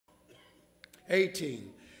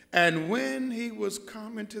18. And when he was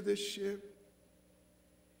come into the ship,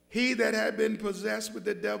 he that had been possessed with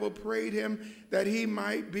the devil prayed him that he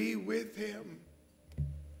might be with him.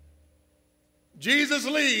 Jesus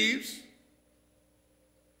leaves.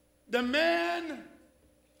 The man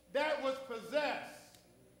that was possessed,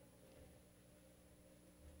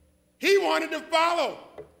 he wanted to follow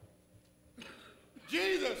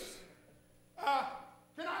Jesus. Can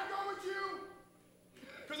I go with you?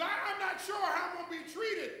 Because I'm not sure how I'm going to be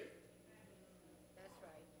treated. That's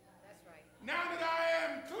right. That's right. Now that I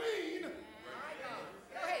am clean, Go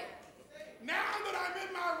ahead. now that I'm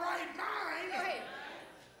in my right mind, Go ahead.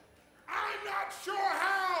 I'm not sure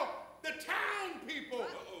how the town people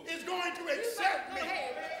is going to accept me. Go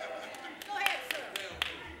ahead. Go ahead, sir.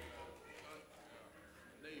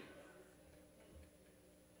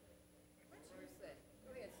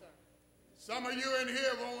 Go ahead, sir. Some of you in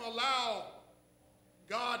here won't allow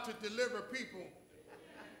God to deliver people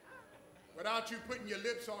without you putting your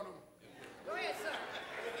lips on them. Go ahead, sir.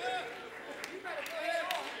 You better go ahead.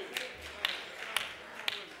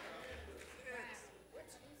 What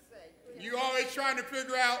you say? You always trying to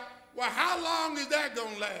figure out, well, how long is that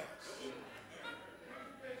going to last?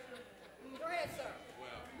 Go ahead, sir.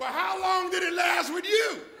 Well, how long did it last with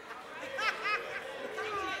you?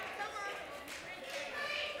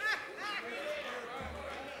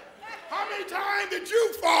 How many times did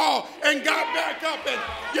you fall and got back up, and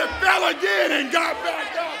you fell again and got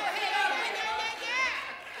back up?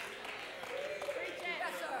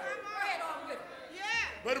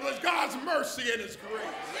 But it was God's mercy and his grace.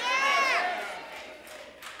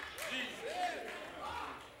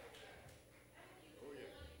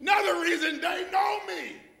 Another reason they know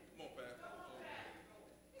me.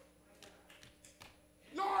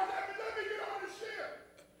 Lord, let me get on the ship.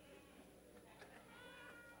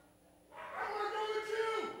 I want to go with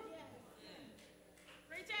you.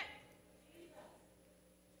 Preach it.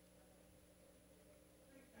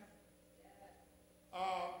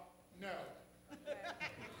 No.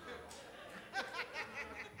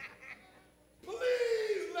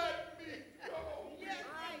 Please let me go.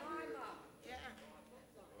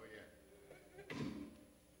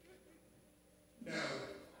 No.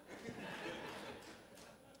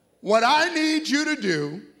 What I need you to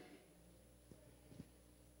do,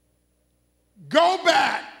 go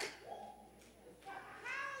back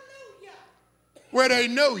where they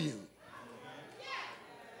know you.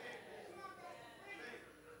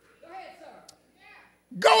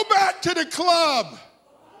 Go back to the club.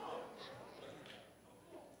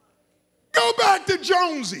 Go back to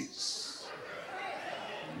Jonesy's.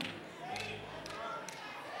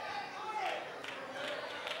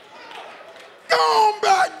 Go on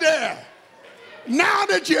back there. Now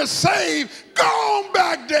that you're saved, go on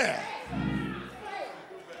back there.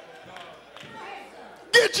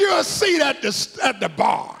 Get you a seat at the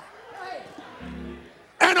bar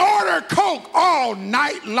and order Coke all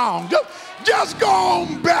night long. Just go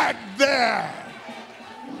on back there.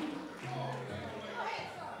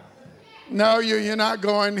 No, you're not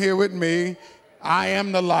going here with me. I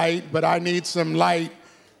am the light, but I need some light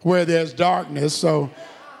where there's darkness, so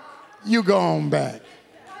you go on back.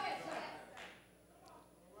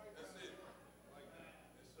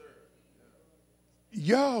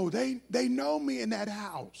 Yo, they know me in that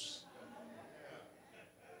house.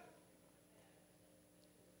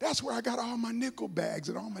 That's where I got all my nickel bags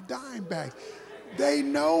and all my dime bags. They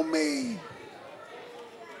know me.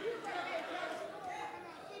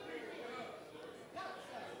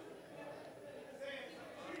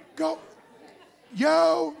 Go.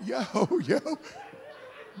 Yo.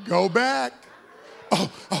 Go back.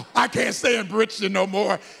 Oh, I can't stay in Bridgeton no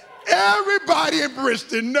more. Everybody in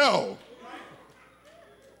Bridgeton know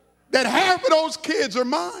that half of those kids are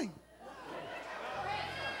mine.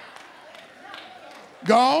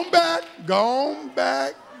 Go on back, go on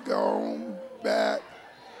back, go on back.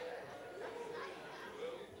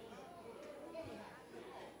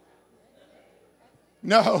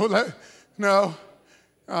 No.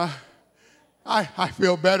 I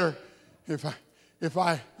feel better if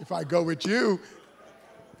I go with you.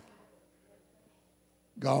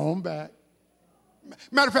 Go on back.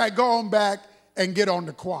 Matter of fact, go on back and get on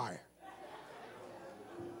the choir.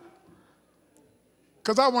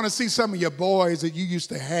 Because I want to see some of your boys that you used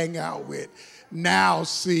to hang out with now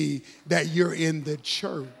see that you're in the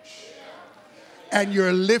church and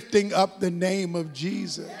you're lifting up the name of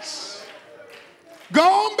Jesus. Go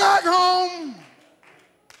on back home.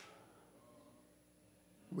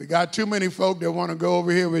 We got too many folk that want to go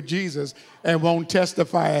over here with Jesus and won't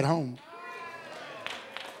testify at home.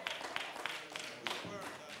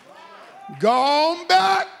 Go on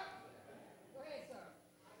back.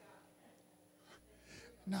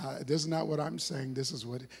 Now, this is not what I'm saying. This is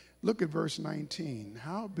what, look at verse 19.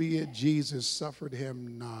 Howbeit Jesus suffered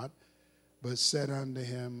him not, but said unto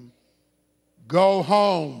him, Go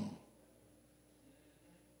home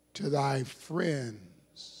to thy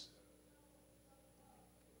friends.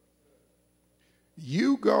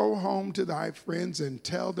 You go home to thy friends and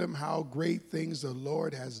tell them how great things the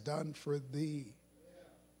Lord has done for thee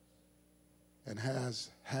and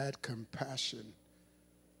has had compassion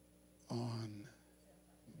on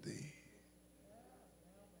thee.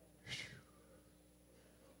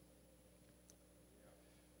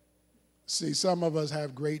 See, some of us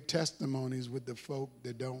have great testimonies with the folk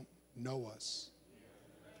that don't know us.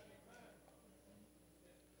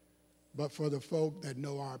 But for the folk that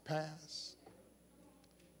know our past,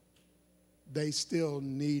 they still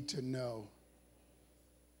need to know.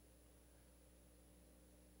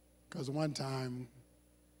 Because one time,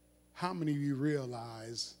 how many of you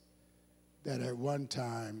realize that at one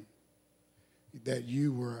time that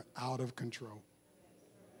you were out of control?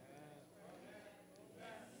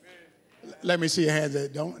 Let me see your hands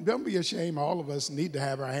up. Don't be ashamed. All of us need to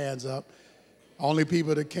have our hands up. Only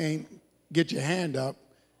people that can't get your hand up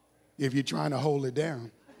if you're trying to hold it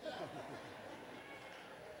down.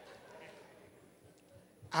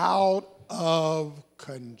 Out of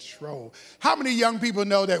control. How many young people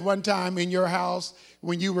know that one time in your house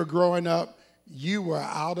when you were growing up, you were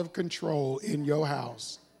out of control in your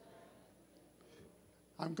house?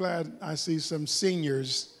 I'm glad I see some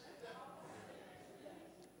seniors.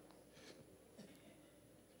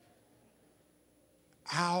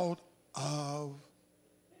 Out of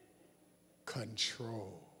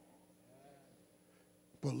control.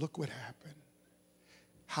 But look what happened.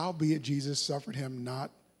 Howbeit Jesus suffered him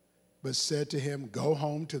not, but said to him, Go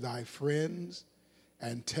home to thy friends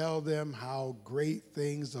and tell them how great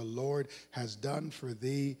things the Lord has done for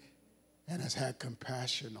thee and has had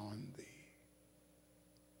compassion on thee.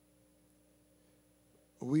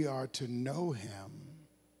 We are to know him,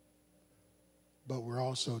 but we're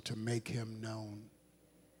also to make him known.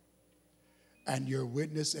 And your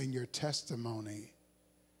witness and your testimony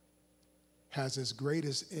has its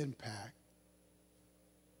greatest impact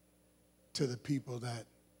to the people that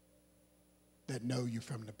know you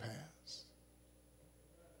from the past.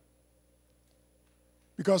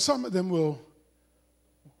 Because some of them will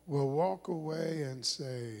walk away and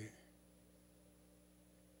say,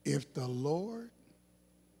 if the Lord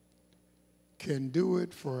can do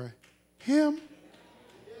it for him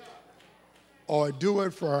or do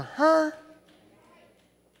it for her,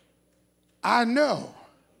 I know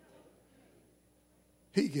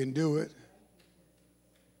he can do it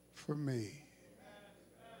for me.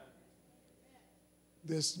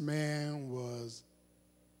 This man was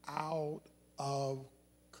out of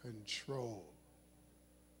control.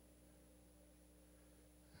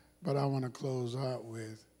 But I want to close out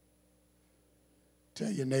with, tell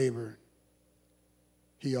your neighbor,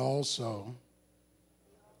 he also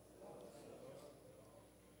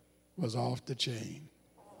was off the chain.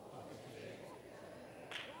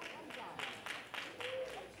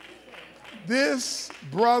 This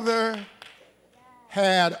brother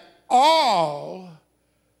had all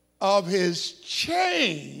of his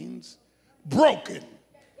chains broken.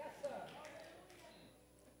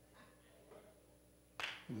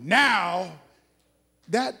 Now,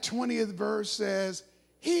 that 20th verse says,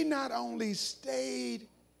 he not only stayed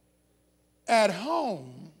at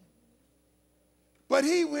home, but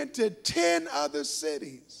he went to 10 other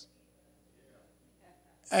cities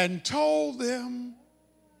and told them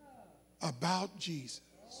about Jesus.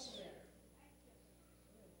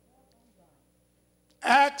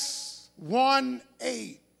 Acts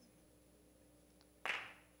 1:8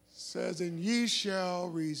 says, and ye shall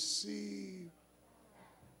receive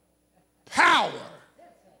power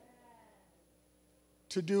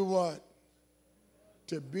to do what?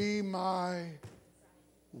 To be my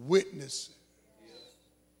witnesses.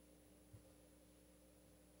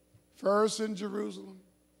 First in Jerusalem,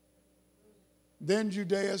 then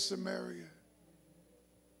Judea, Samaria,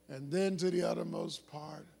 and then to the uttermost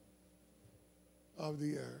part of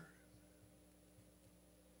the earth.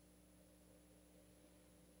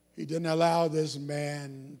 He didn't allow this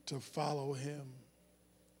man to follow him,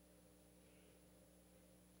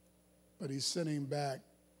 but he sent him back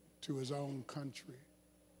to his own country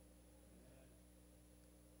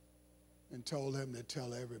and told him to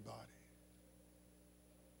tell everybody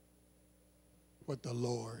what the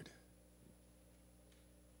Lord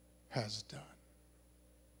has done.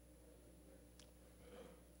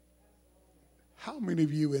 How many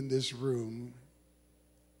of you in this room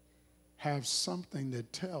have something to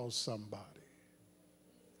tell somebody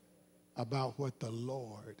about what the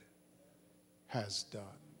Lord has done?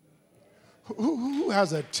 Who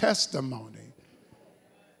has a testimony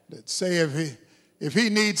that say if he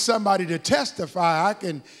needs somebody to testify,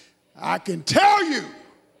 I can tell you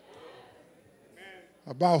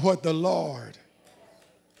about what the Lord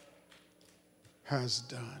has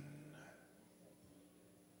done.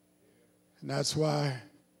 And that's why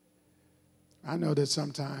I know that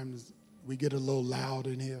sometimes we get a little loud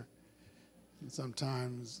in here. And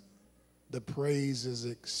sometimes the praise is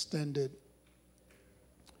extended.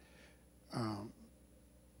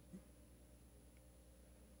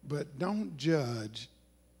 But don't judge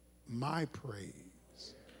my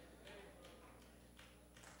praise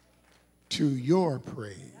to your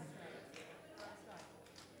praise.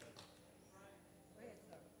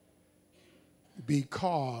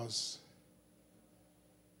 Because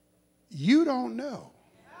you don't know.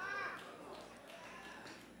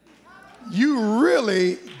 You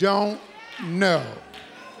really don't know.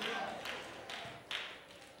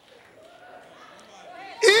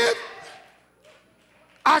 If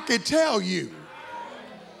I could tell you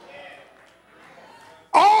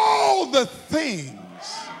all the things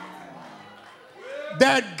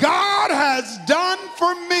that God has done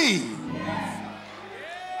for me,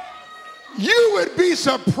 you would be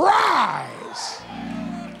surprised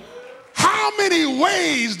how many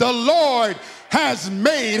ways the Lord has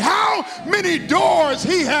made, how many doors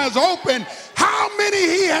he has opened, how many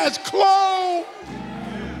he has closed.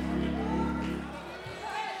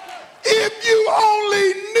 If you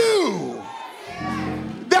only knew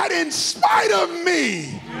that in spite of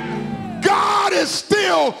me, God is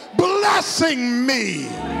still blessing me.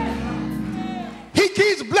 He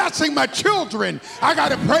keeps blessing my children. I got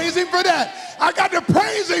to praise him for that. I got to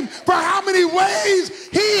praise him for how many ways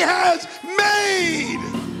he has made.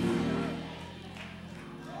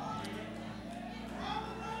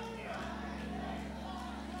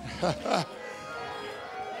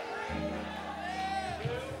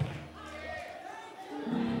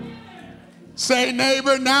 Say,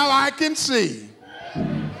 neighbor, now I can see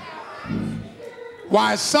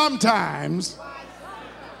why sometimes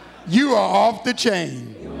you are off the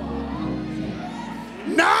chain.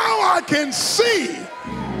 Now I can see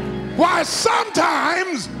why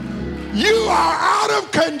sometimes you are out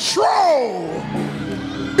of control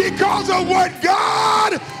because of what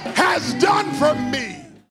God has done for me.